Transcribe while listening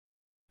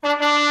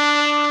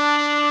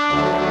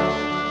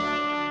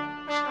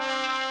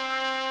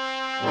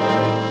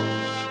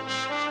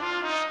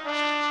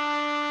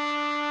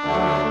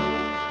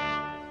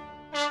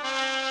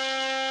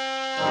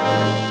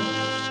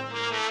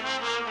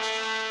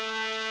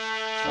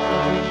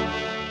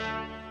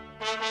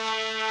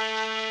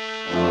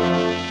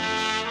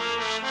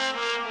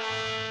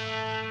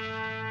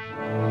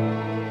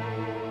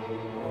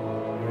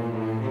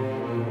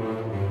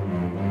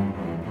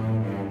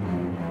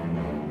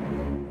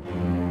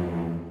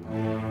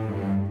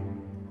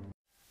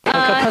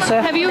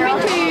Have you been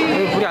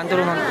to 불이 안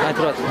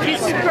들어왔어.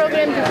 this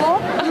program before?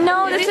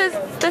 No,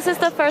 this is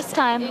the first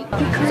time.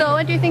 So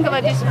what do you think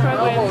about this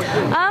program?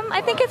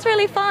 I think it's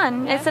really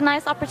fun. It's a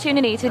nice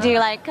opportunity to do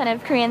like kind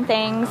of Korean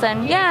things,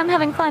 and yeah, I'm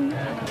having fun.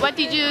 What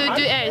did you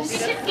do else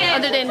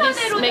other than this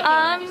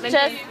making?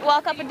 Just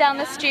walk up and down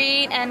the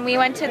street, and we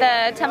went to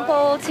the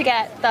temple to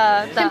get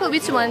the Temple,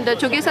 which one? The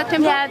Jogesa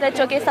temple? Yeah, the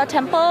Jogesa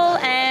temple,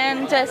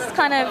 and just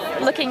kind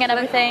of looking at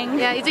everything.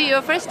 Yeah, is it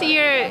your first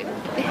year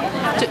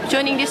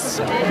joining this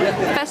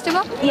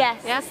festival? Yes,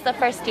 yes, the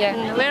first year.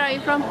 Where are you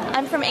from?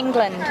 I'm from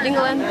England.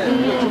 England.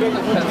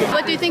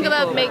 What do you think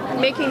about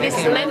making this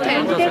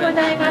lantern?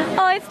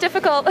 Oh, it's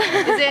difficult.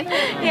 Is it?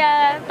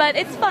 Yeah, but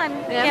it's fun.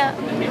 Yeah.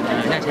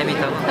 그냥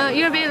재밌다고.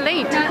 You're a bit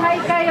late.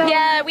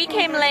 Yeah, we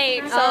came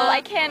late, so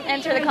I can't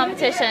enter the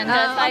competition.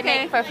 Just I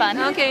make for fun.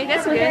 Okay,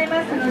 that's good.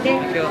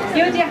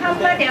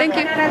 Thank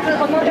you.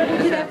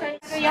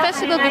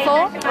 Festival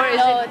before, or is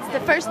No, it? it's the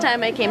first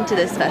time I came to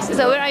this festival.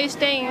 So where are you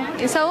staying?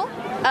 In Seoul?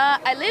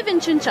 I live in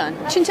Chuncheon.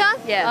 Chuncheon?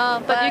 Yeah,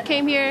 But you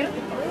came here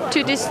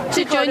to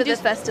to join go to this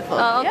the festival.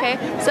 Oh, okay.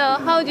 So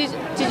how did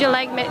you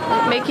like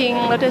making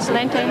Lotus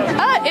lantern?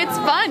 It's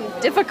fun.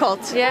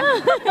 Difficult. Yeah.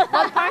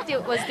 What part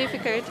was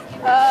difficult?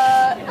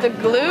 The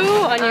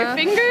glue on your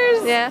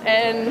fingers. Yeah.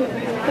 And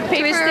the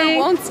paper Twisting.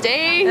 won't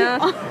stay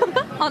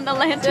on the So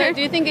lantern.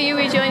 do you think you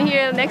will join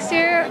here next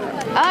year?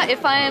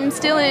 If I am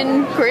still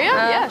in Korea,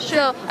 yeah, sure.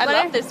 So I what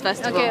love else- this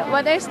festival. Okay.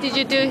 What else did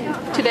you do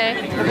today?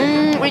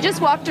 We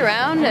just walked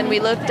around and we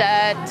looked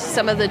at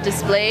some of the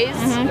displays.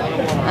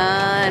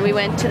 And we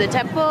went to the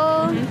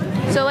temple.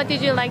 So what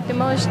did you like the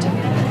most?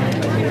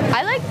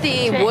 I like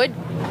the wood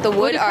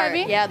Wood art.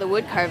 carving? Yeah, the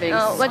wood carvings.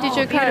 What did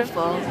you carve?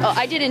 Beautiful. Oh,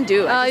 I didn't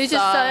do. I You just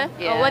saw.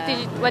 Yeah. What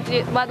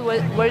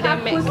were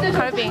they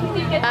carving?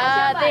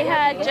 They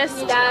had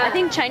just, I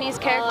think, Chinese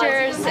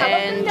characters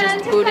and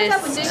just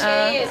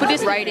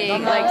Buddhist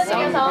writing, like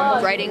some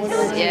writings.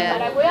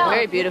 Yeah,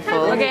 very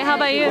beautiful. Okay, how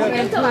about you?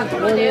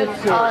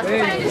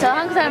 저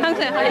한국 사람.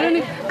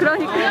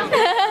 그러니까.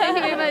 Thank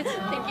you very much.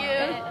 Thank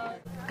you.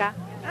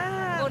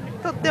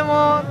 とって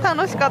も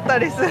楽しかった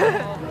です。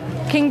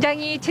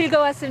 굉장히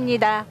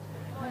즐거웠습니다.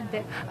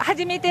 네.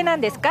 初めてな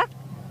んですか?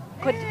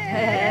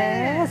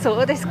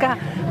 そうですか.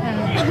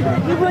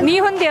 日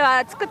本で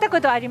は作った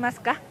ことありま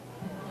すか?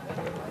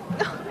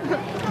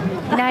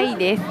 ない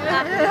です.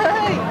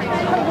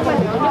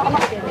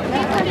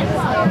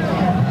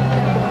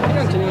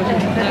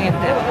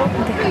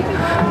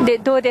 네,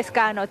 どうです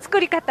か? 作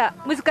り方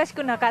難し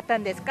くなかった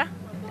んですか?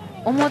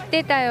思っ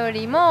てたよ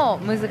りも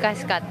難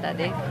しかった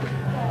です。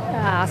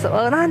ああ、そ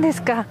うなんで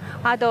すか。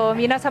あと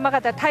皆様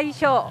方大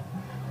賞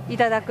い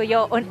ただく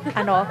よう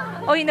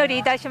お祈り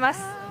いたしま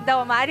す。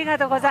どうもありが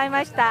とうござい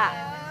ました。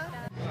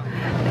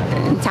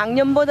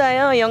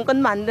 작년보다요 연꽃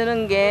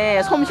만드는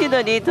게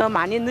솜씨들이 더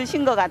많이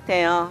느신 것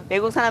같아요.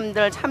 외국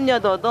사람들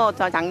참여도도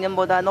더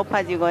작년보다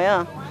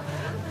높아지고요.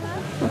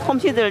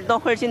 솜씨들도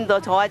훨씬 더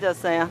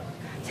좋아졌어요.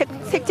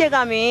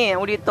 색채감이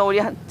우리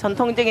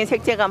전통적인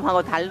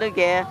색채감하고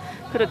다르게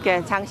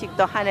그렇게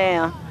장식도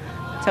하네요.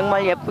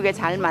 정말 예쁘게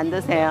잘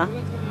만드세요.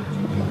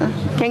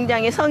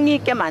 굉장히 성의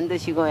있게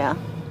만드시고요.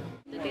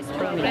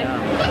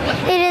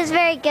 It is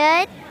very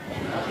good.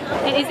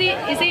 Is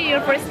it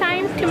your first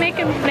time to make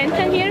a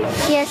lantern here?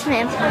 Yes,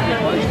 ma'am.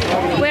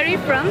 Where are you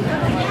from?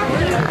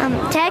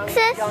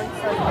 Texas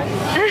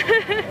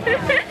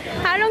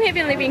How long have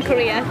you lived in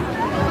Korea?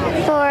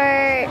 for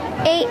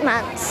 8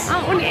 months.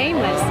 Oh, only 8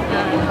 months.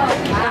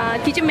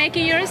 Did you make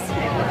it yours?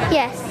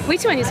 Yes.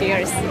 Which one is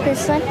yours?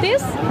 This one?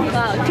 This?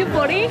 Wow,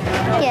 240?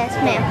 Yes,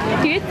 ma'am.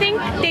 Do you think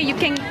that you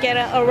can get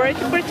an award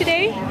for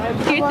today?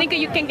 Do you think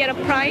you can get a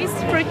prize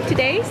for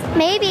today?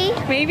 Maybe.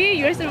 Maybe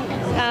yours.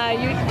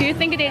 Do you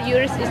think that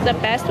yours is the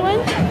best one?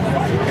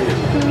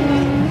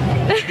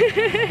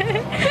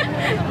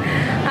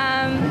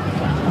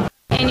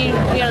 And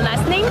your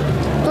last name?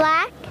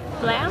 Black.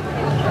 Blair.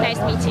 Nice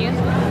to meet you.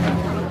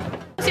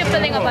 What's your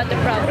feeling about the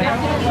program?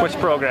 Which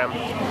program?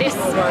 This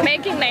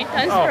making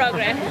lanterns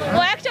program.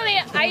 Well, actually,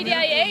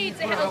 I.D.I.A.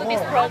 handles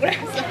this program.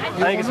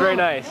 I think it's very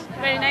nice.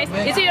 Very nice.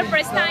 Is it your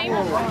first time?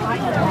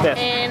 Yes.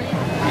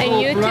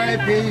 And you too?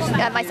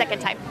 My second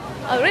time.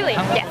 Oh, really?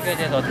 Yes.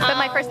 But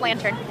my first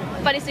lantern.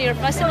 But it's your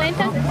first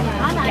lantern?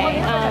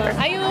 Okay.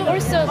 Are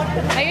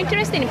you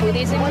interested in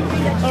Buddhism?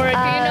 Or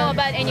do you know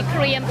about any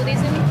Korean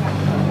Buddhism?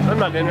 I'm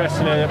not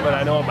interested in it, but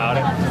I know about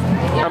it.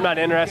 I'm not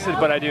interested,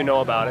 but I do know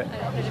about it.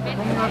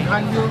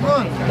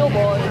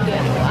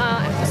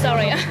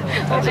 Sorry.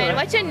 And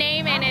what's your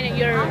name and then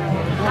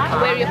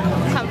where you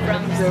come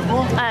from?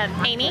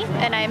 Amy,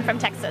 and I'm from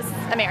Texas,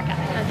 America.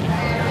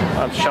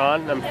 I'm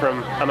Sean.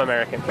 I'm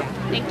American.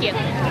 Thank you.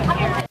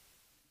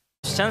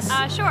 Questions?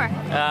 Sure.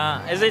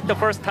 Is it the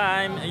first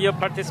time you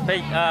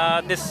participate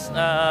this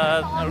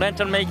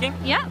lantern making?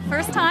 Yeah,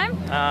 first time.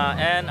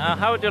 And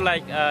how do you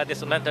like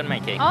this lantern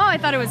making? Oh, I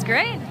thought it was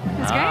great. It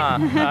was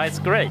great. It's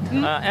great.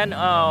 And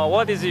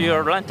what is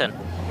your lantern?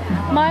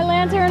 My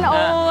lantern?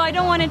 Oh, I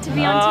don't want it to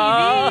be on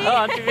TV.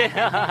 On TV.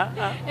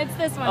 It's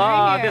this one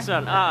right here. This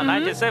one.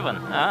 97.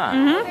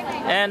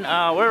 And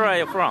where are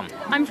you from?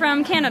 I'm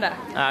from Canada.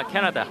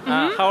 Canada.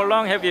 How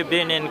long have you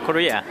been in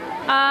Korea?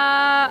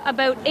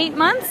 About 8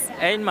 months.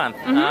 8 months.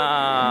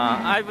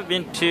 I've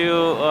been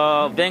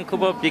to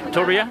Vancouver,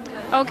 Victoria.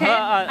 Okay.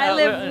 I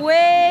live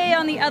way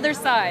on the other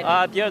side.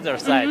 The other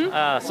side.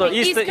 So The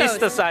east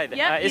side.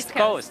 Yep, East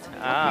Coast.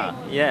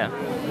 Yeah.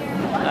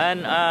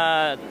 And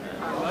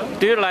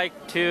do you like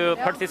to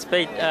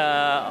participate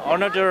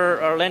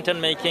another lantern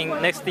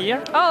making next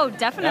year? Oh,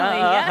 definitely.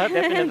 Yeah.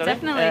 Definitely.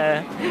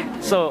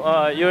 Definitely.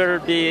 So you'll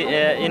be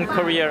in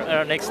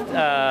Korea next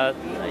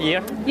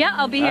year? Yeah,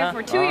 I'll be here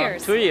for 2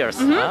 years. 2 years.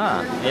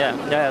 Yeah.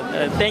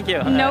 Thank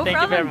you. No thank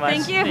problem. you very much.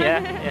 Thank you.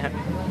 Yeah.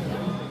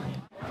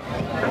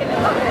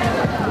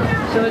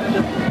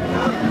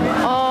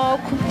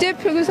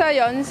 국제표교사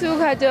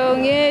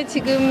연수과정에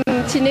지금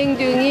진행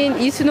중인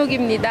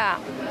이순옥입니다.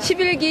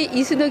 11기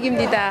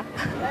이순옥입니다.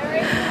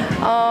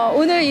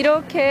 오늘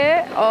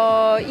이렇게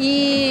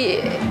이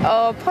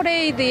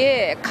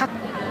퍼레이드에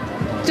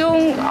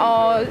각종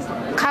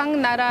각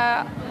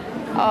나라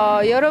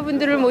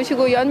여러분들을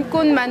모시고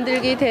연꽃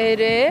만들기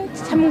대회에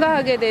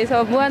참가하게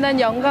돼서 무한한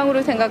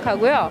영광으로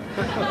생각하고요.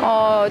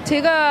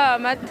 제가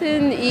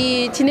맡은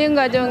이 진행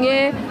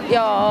과정에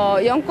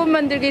연꽃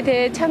만들기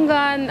대회에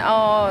참가한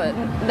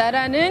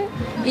나라는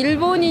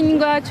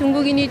일본인과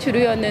중국인이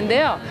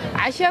주류였는데요.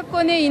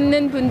 아시아권에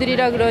있는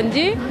분들이라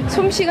그런지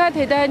솜씨가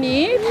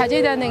대단히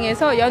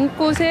다재다능해서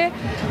연꽃에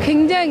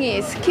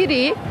굉장히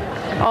스킬이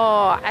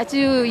아주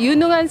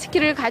유능한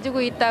스킬을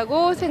가지고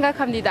있다고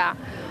생각합니다.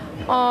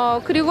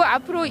 그리고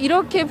앞으로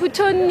이렇게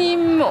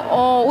부처님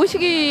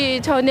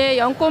오시기 전에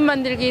연꽃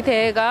만들기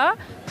대회가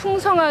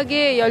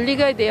풍성하게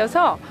열리게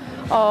되어서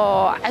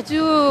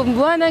아주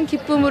무한한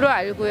기쁨으로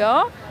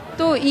알고요.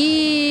 또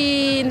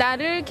이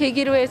날을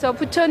계기로 해서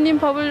부처님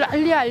법을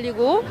널리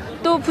알리고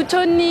또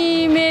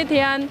부처님에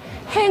대한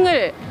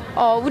행을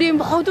우리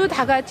모두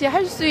다 같이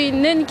할 수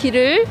있는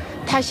길을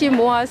다시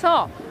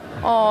모아서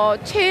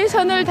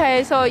최선을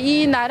다해서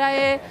이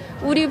나라에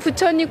우리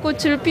부처님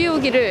꽃을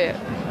피우기를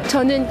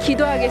저는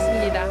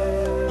기도하겠습니다.